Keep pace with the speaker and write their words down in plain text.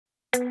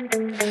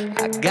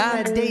I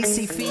got a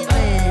Daisy feeling.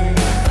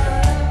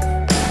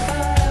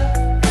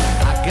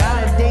 I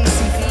got a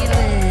Daisy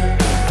feeling.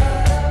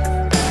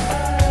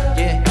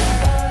 Yeah.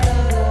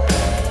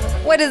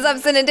 What is up,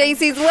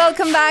 CineDesis?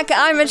 Welcome back.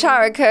 I'm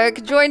Achara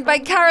Carolina, joined by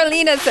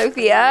Carolina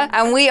Sophia,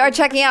 and we are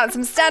checking out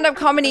some stand-up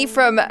comedy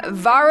from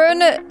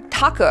Varun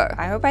Thakur.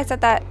 I hope I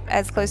said that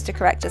as close to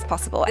correct as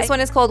possible. This one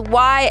is called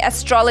Why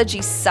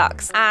Astrology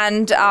Sucks.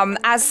 And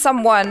as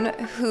someone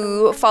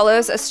who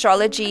follows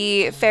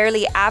astrology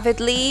fairly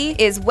avidly,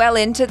 is well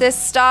into this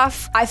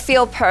stuff, I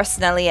feel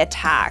personally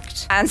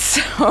attacked. And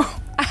so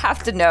I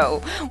have to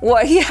know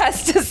what he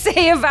has to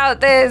say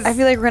about this. I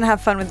feel like we're gonna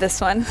have fun with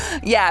this one.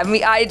 Yeah,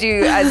 I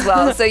do as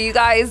well. So you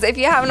guys, if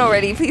you haven't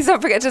already, please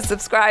don't forget to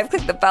subscribe,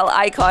 click the bell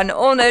icon,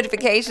 all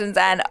notifications,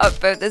 and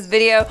upvote this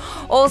video.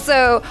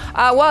 Also,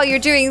 while you're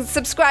doing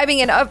subscribing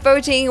and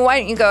upvoting, why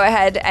don't you go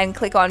ahead and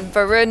click on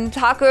Varun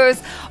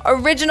Thakur's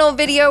original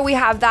video. We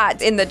have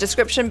that in the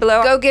description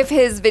below. Go give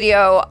his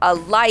video a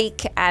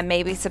like and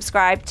maybe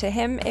subscribe to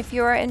him if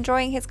you're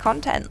enjoying his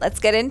content. Let's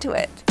get into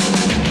it.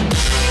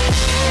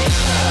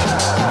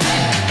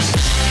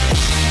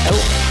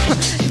 Oh,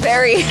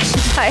 very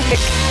like.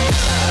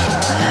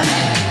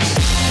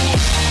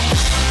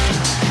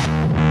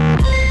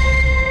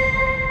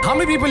 How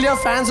many people here are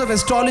fans of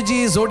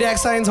astrology, zodiac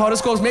signs,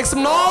 horoscopes? Make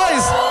some noise!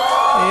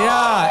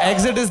 Yeah,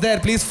 exit is there,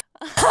 please.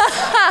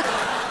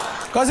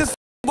 Because it's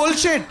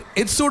bullshit.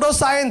 It's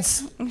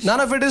pseudoscience. None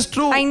of it is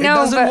true. I know, it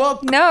doesn't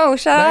work. No,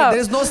 shut up.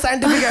 There is no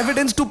scientific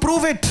evidence to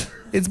prove it.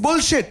 It's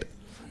bullshit.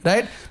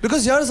 Right?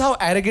 Because here's how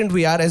arrogant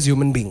we are as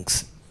human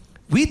beings.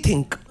 We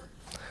think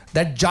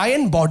that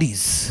giant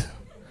bodies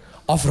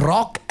of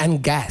rock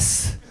and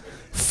gas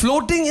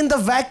floating in the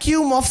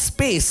vacuum of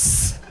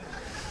space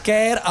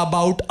care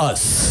about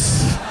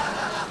us.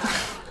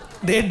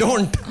 They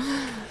don't.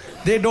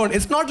 They don't.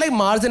 It's not like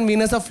Mars and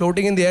Venus are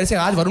floating in the air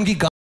saying, "Aaj Varun ki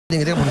gaan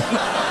denge."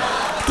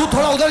 Tu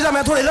thoda udhar ja,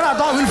 main thoda idhar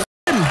aata hu. We'll f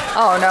him.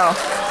 Oh no.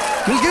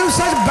 We'll give him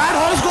such bad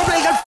horoscope that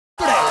he'll get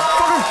today.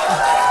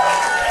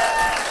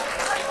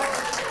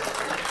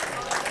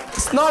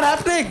 It's not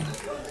happening.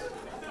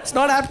 It's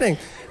not happening.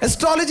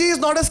 Astrology is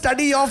not a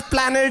study of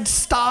planets,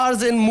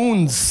 stars, and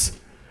moons.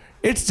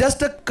 It's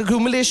just a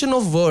accumulation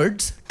of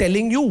words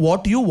telling you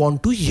what you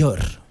want to hear.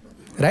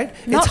 Right?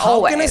 Not it's how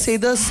always. can I say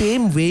the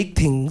same vague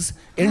things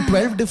in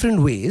 12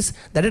 different ways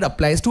that it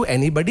applies to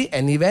anybody,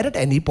 anywhere, at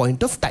any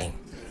point of time.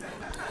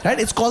 Right?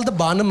 It's called the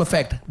Barnum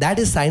effect. That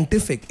is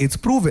scientific. It's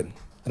proven.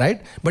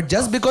 Right? But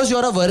just because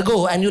you're a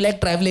Virgo and you like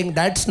traveling,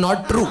 that's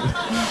not true.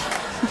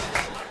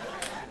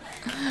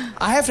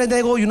 I have friends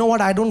that go, you know what,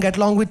 I don't get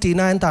along with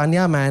Tina and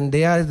Tanya, man.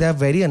 They're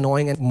very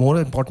annoying, and more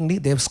importantly,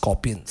 they have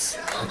scorpions.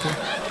 Okay?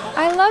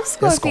 I love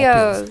They're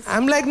Scorpios. scorpions.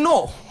 I'm like,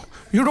 no.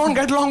 You don't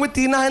get along with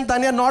Tina and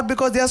Tanya not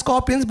because they are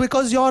scorpions,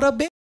 because you're a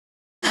bitch.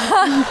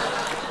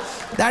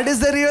 That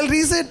is the real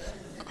reason.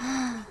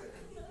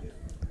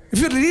 If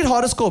you read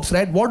horoscopes,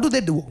 right, what do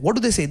they do? What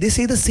do they say? They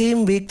say the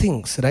same vague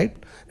things, right?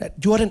 That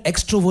you are an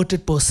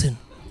extroverted person,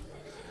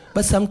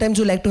 but sometimes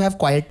you like to have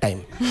quiet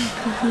time.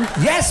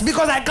 Yes,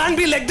 because I can't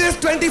be like this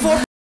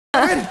 24/7.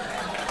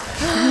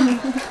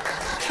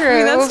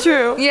 True. That's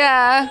true.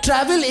 Yeah.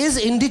 Travel is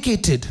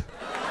indicated.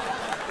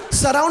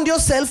 Surround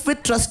yourself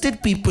with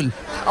trusted people.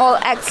 All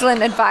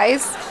excellent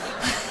advice.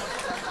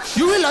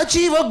 You will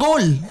achieve a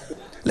goal.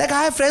 Like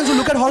I have friends who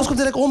look at horoscopes,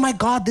 they're like, oh my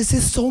God, this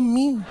is so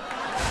me.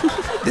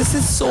 This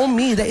is so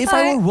me. That if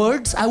I were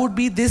words, I would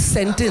be this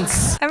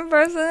sentence. I'm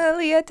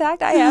personally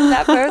attacked. I am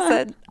that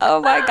person.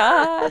 Oh my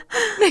God.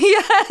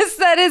 Yes,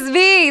 that is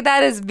me.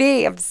 That is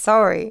me. I'm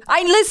sorry.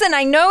 Listen,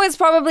 I know it's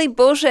probably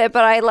bullshit,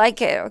 but I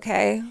like it,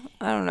 okay?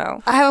 I don't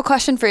know. I have a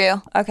question for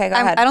you. Okay, go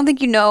ahead. I don't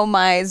think you know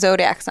my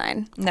zodiac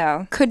sign.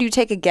 No. Could you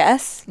take a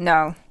guess?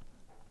 No.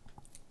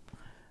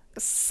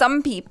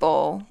 Some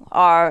people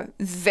are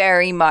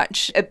very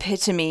much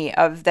epitome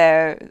of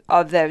their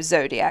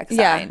zodiac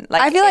sign. Yeah.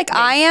 I feel like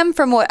I am,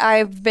 from what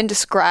I've been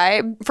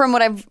described, from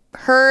what I've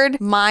heard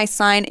my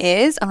sign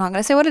is. I'm not going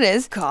to say what it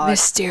is. God.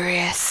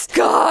 Mysterious.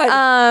 God.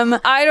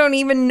 I don't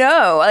even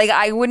know. Like,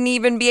 I wouldn't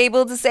even be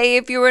able to say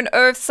if you were an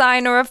earth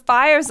sign or a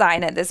fire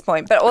sign at this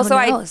point. But also,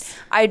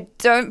 I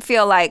don't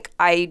feel like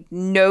I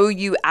know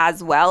you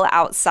as well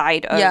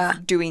outside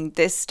of doing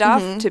this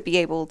stuff to be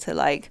able to,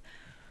 like,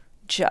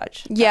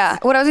 judge. Yeah.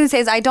 What I was going to say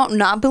is I don't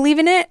not believe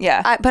in it.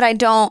 Yeah. But I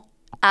don't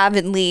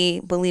avidly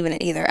believe in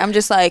it either. I'm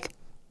just like,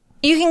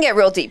 you can get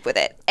real deep with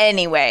it.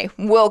 Anyway,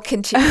 we'll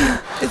continue.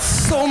 It's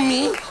so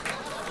me.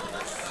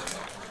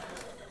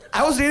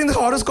 I was reading the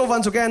horoscope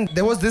once again.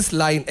 There was this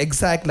line,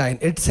 exact line.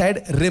 It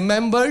said,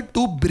 remember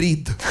to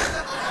breathe.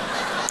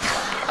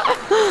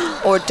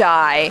 Or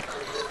die.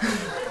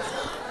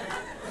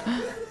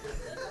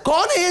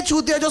 कौन है ये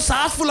चूतिया जो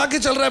सांस फुला के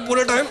चल रहा है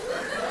पूरे time?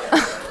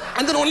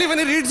 And then only when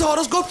he reads the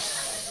horoscope,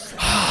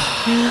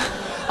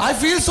 I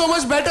feel so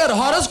much better.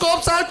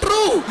 Horoscopes are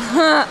true.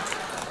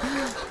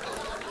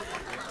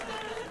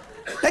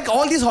 Like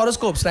all these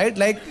horoscopes, right?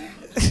 Like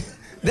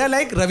they're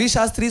like Ravi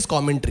Shastri's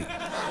commentary.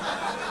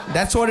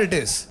 That's what it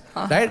is,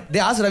 right? They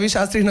asked Ravi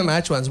Shastri in a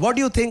match once, what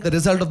do you think the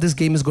result of this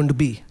game is going to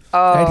be?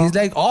 Right? He's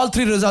like, all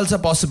three results are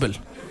possible.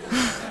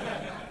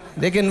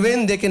 They can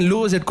win, they can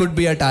lose, it could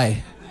be a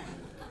tie.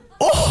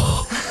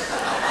 Oh!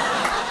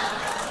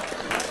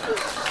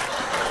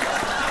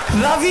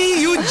 Ravi,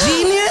 you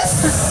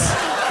genius!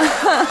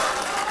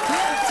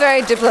 It's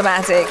very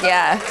diplomatic,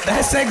 yeah.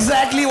 That's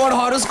exactly what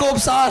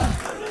horoscopes are.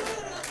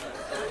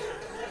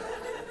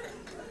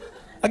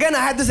 Again, I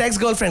had this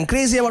ex-girlfriend,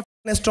 crazy about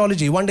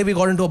astrology. One day we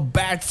got into a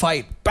bad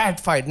fight.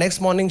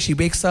 Next morning, she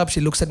wakes up, she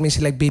looks at me,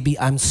 she's like, baby,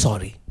 I'm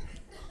sorry.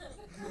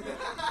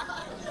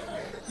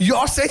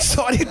 You're saying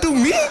sorry to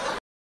me?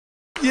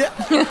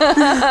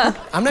 Yeah.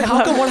 I'm like,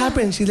 how come, what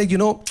happened? She's like, you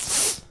know,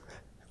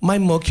 my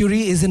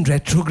Mercury is in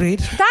retrograde.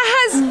 That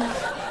has...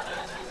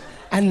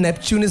 And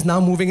Neptune is now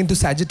moving into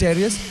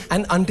Sagittarius.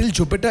 And until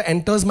Jupiter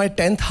enters my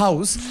 10th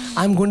house,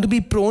 I'm going to be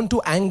prone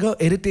to anger,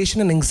 irritation,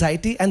 and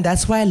anxiety. And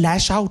that's why I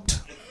lash out.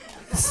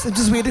 I'm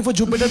just waiting for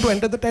Jupiter to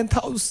enter the 10th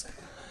house.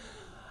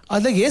 I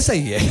was like, yes, I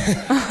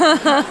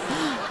am.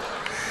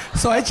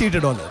 So I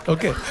cheated on her.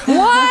 Okay.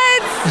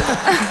 What?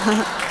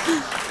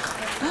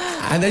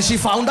 And then she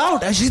found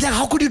out. And she's like,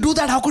 how could you do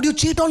that? How could you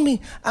cheat on me?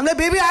 I'm like,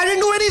 baby, I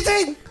didn't do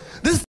anything.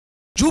 This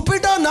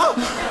Jupiter now.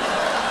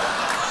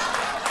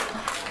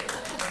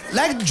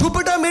 Like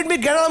Jupiter made me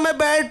get out of my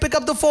bed, pick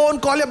up the phone,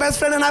 call your best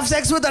friend and have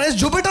sex with her. It's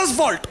Jupiter's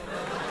fault.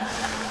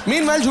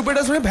 Meanwhile,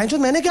 Jupiter's like, "Bhanchod,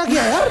 मैंने क्या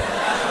किया यार?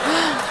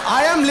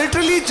 I am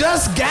literally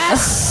just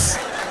gas.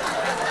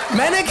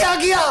 मैंने क्या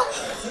किया?"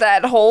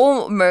 That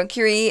whole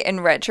Mercury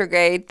in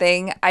retrograde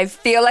thing, I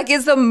feel like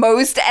is the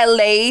most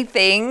LA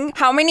thing.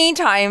 How many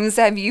times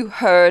have you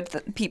heard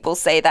people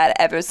say that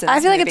ever since? I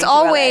feel like it's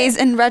always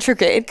in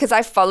retrograde. Because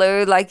I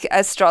follow like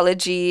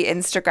astrology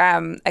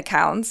Instagram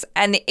accounts,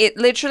 and it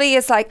literally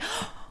is like,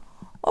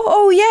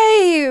 oh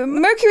yay,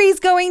 Mercury's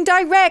going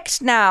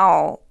direct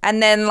now.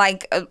 And then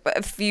like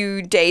a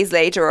few days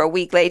later or a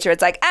week later,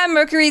 it's like, and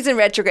Mercury's in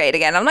retrograde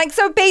again. I'm like,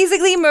 so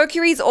basically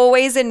Mercury's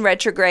always in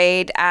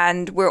retrograde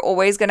and we're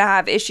always going to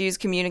have issues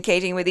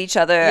communicating with each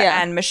other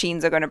and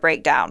machines are going to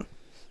break down.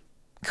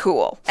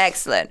 Cool.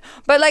 Excellent.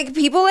 But like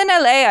people in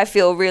LA, I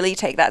feel really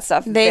take that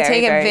stuff They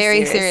take it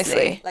very seriously.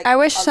 seriously. Like, I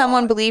wish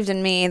someone believed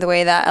in me the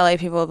way that LA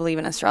people believe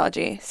in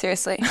astrology.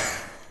 Seriously.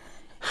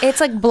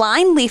 It's like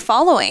blindly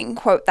following.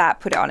 Quote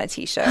that, put it on a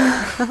t-shirt.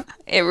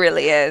 It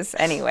really is.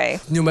 Anyway.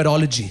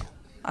 Numerology.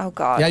 Oh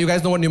God. Yeah, you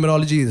guys know what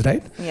numerology is,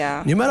 right?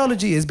 Yeah.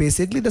 Numerology is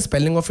basically the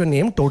spelling of your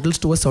name totals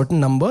to a certain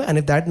number, and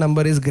if that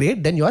number is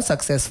great, then you are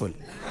successful.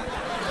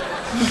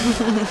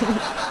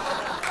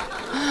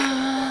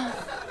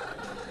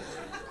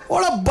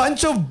 What a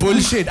bunch of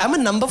bullshit. I'm a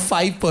number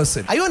 5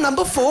 person. Are you a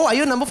number 4? Are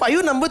you a number 5? Are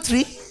you a number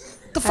 3?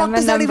 The fuck I'm a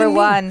does that number even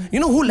 1. mean?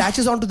 You know who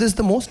latches onto this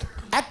the most?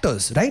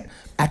 Actors, right?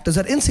 Actors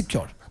are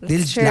insecure.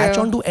 They'll true. latch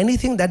onto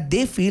anything that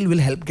they feel will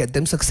help get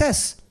them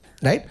success,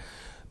 right?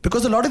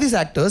 Because a lot of these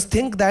actors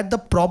think that the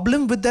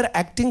problem with their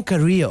acting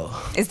career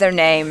is their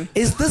name.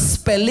 Is the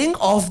spelling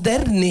of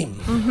their name.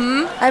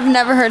 Mm-hmm. I've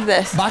never heard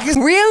this.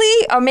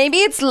 Really? Or maybe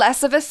it's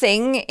less of a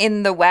thing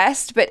in the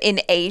West, but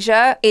in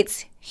Asia,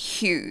 it's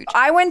huge.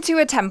 I went to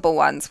a temple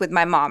once with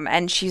my mom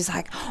and she's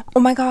like, oh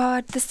my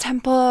God, this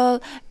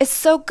temple is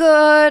so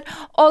good.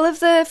 All of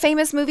the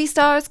famous movie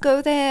stars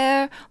go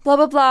there, blah,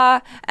 blah,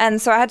 blah.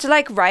 And so I had to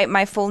like write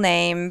my full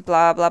name,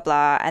 blah, blah,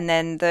 blah. And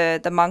then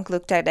the monk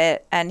looked at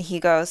it and he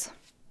goes,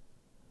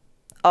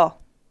 oh,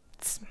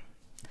 it's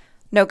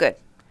no good.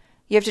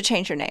 You have to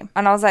change your name.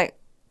 And I was like,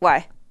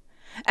 why?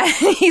 And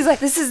he's like,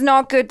 this is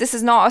not good. This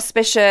is not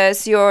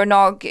auspicious. You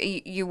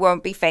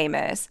won't be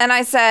famous. And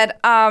I said,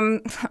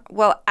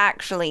 well,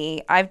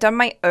 actually, I've done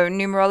my own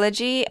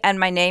numerology and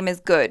my name is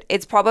good.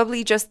 It's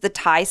probably just the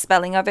Thai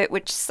spelling of it,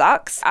 which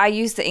sucks. I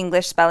use the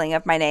English spelling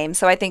of my name,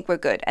 so I think we're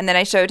good. And then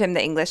I showed him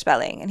the English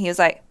spelling and he was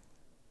like,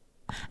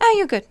 oh,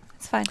 you're good.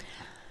 It's fine.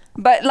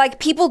 But like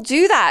people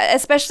do that,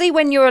 especially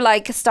when you're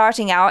like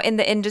starting out in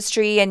the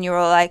industry and you're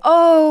like,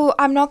 oh,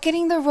 I'm not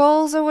getting the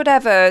roles or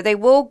whatever. They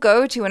will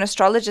go to an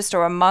astrologist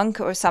or a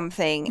monk or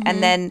something. Mm-hmm.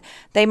 And then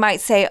they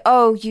might say,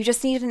 oh, you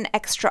just need an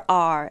extra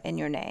R in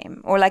your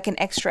name or like an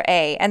extra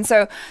A. And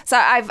so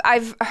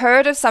I've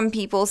heard of some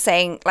people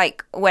saying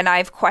like when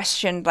I've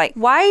questioned like,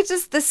 why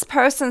does this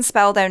person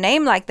spell their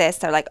name like this?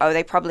 They're like, oh,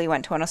 they probably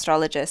went to an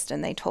astrologist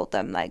and they told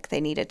them like they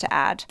needed to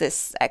add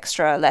this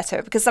extra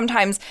letter. Because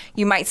sometimes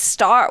you might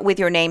start with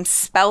your name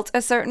spelt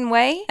a certain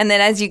way, and then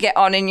as you get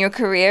on in your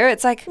career,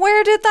 it's like,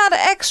 where did that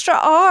extra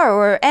R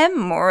or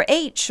M or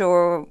H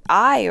or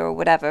I or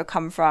whatever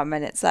come from?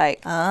 And it's like,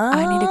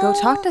 I need to go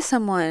talk to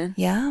someone.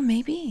 Yeah,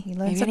 maybe. You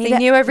learn Maybe something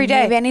new every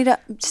day. Maybe I need to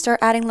start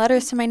adding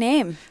letters to my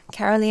name.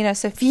 Carolina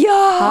Sophia.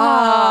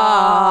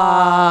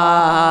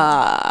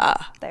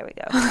 There we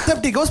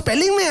go.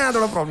 Spelling mein aaya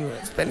thoda problem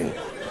hai. Spelling.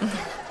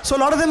 So a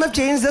lot of them have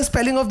changed the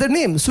spelling of their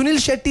name. Sunil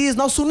Shetty is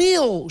now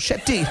Sunil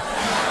Shetty.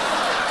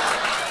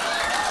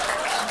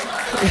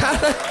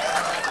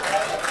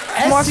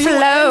 More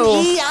flow.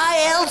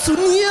 S-U-N-E-I-L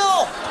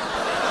Sunil.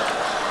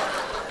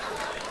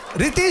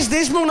 Ritesh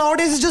Deshmukh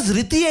nowadays is just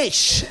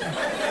Ritesh.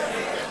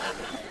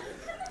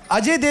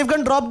 Ajay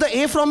Devgan dropped the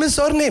A from his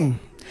surname.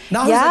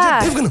 Now he's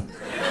Ajay Devgan.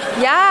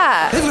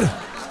 Yeah. Devgan.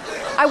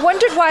 I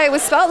wondered why it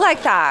was spelled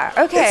like that.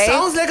 Okay. It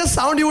sounds like a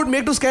sound you would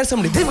make to scare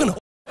somebody.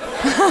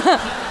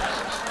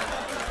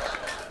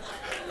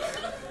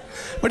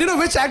 But you know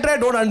which actor I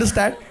don't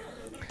understand?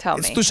 Tell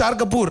It's me. Tushar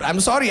Kapoor. I'm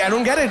sorry, I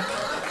don't get it.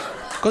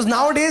 Because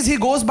nowadays he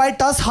goes by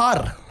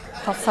Tushar.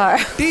 Tushar.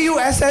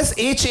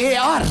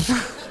 Tushar.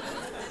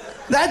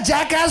 That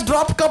jackass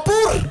dropped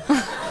Kapoor.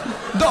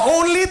 The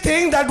only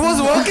thing that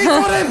was working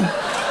for him.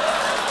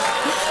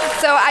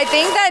 So I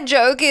think that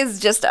joke is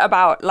just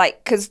about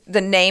like, because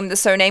the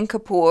surname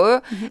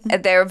Kapoor,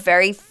 they're a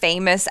very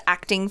famous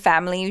acting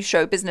family,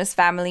 show business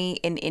family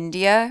in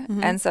India.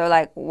 And so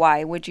like,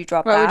 why would you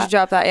drop that? Why would you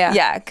drop that? Yeah.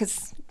 Yeah,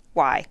 because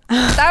why?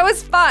 That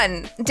was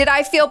fun. Did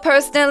I feel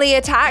personally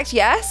attacked?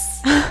 Yes,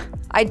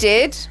 I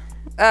did.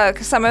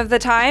 Some of the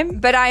time,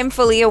 but I'm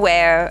fully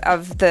aware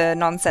of the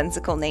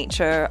nonsensical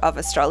nature of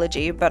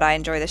astrology, but I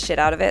enjoy the shit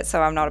out of it,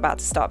 so I'm not about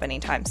to stop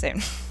anytime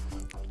soon.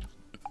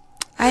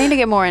 I need to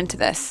get more into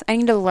this. I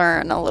need to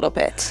learn a little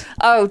bit.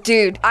 Oh,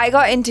 dude, I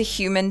got into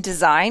human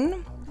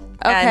design.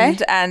 Okay.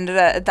 And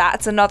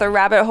that's another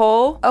rabbit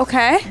hole.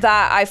 Okay.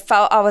 That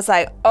I was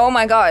like, oh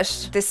my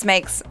gosh, this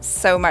makes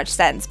so much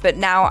sense. But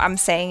now I'm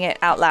saying it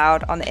out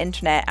loud on the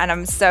internet and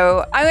I'm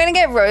gonna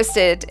get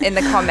roasted in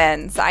the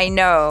comments. I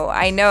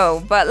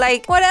know. But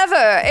like,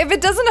 whatever. If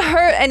it doesn't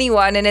hurt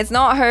anyone and it's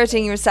not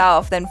hurting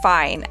yourself, then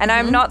fine. And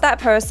I'm not that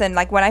person.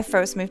 Like when I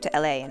first moved to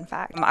LA, in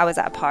fact, I was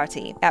at a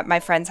party at my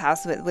friend's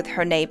house with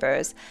her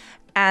neighbors.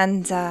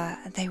 And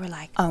they were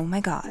like, oh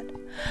my God,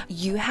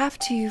 you have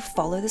to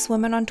follow this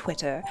woman on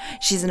Twitter.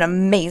 She's an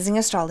amazing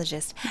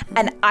astrologist.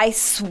 And I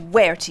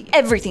swear to you,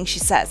 everything she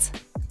says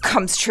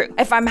comes true.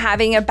 If I'm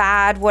having a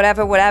bad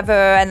whatever,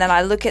 and then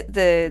I look at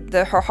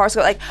her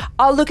horoscope, like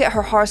I'll look at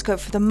her horoscope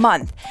for the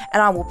month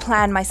and I will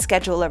plan my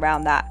schedule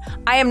around that.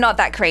 I am not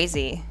that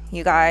crazy,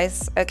 you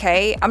guys,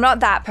 okay? I'm not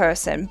that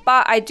person,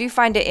 but I do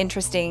find it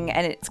interesting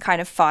and it's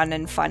kind of fun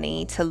and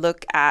funny to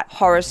look at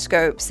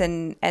horoscopes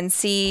and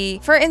see,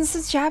 for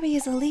instance, Jabby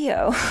is a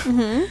Leo.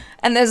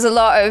 And there's a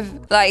lot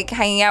of like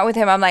hanging out with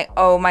him. I'm like,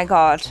 oh my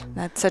God.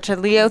 That's such a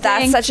Leo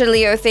thing. That's such a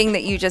Leo thing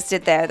that you just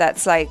did there.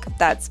 That's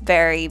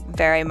very,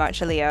 very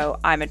much a Leo.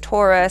 I'm a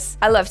Taurus.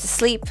 I love to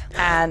sleep.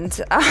 And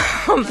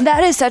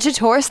That is such a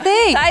Taurus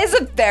thing. that is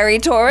a very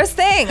Taurus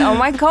thing. Oh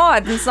my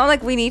God. It's not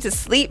like we need to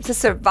sleep to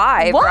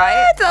survive, What?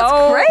 right?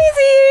 That's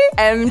crazy.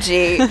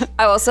 MG.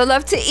 I also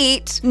love to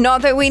eat.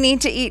 Not that we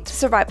need to eat to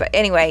survive, but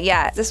anyway,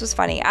 yeah, this was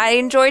funny. I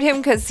enjoyed him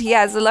because he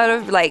has a lot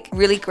of like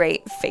really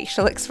great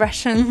facial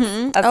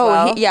expressions as well.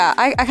 Yeah.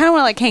 I kind of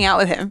want to like hang out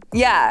with him.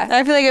 Yeah.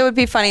 I feel like it would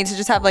be funny to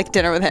just have like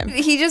dinner with him.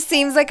 He just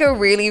seems like a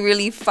really,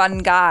 really fun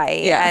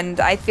guy. Yeah. And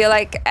I feel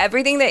like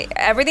everything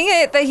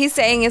that he's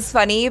saying is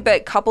funny,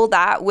 but couple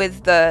that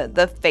with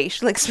the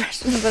facial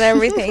expressions and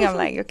everything, I'm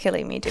like, you're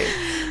killing me, dude.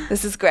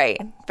 This is great.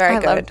 Very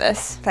good. I love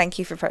this. Thank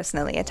you for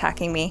personally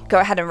attacking me. Go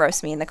ahead and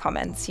roast me in the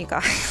comments, you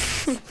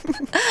guys.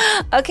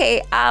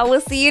 Okay,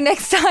 we'll see you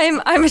next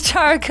time. I'm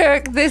Achara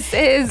Kirk. This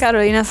is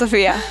Carolina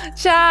Sofia.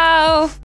 Ciao.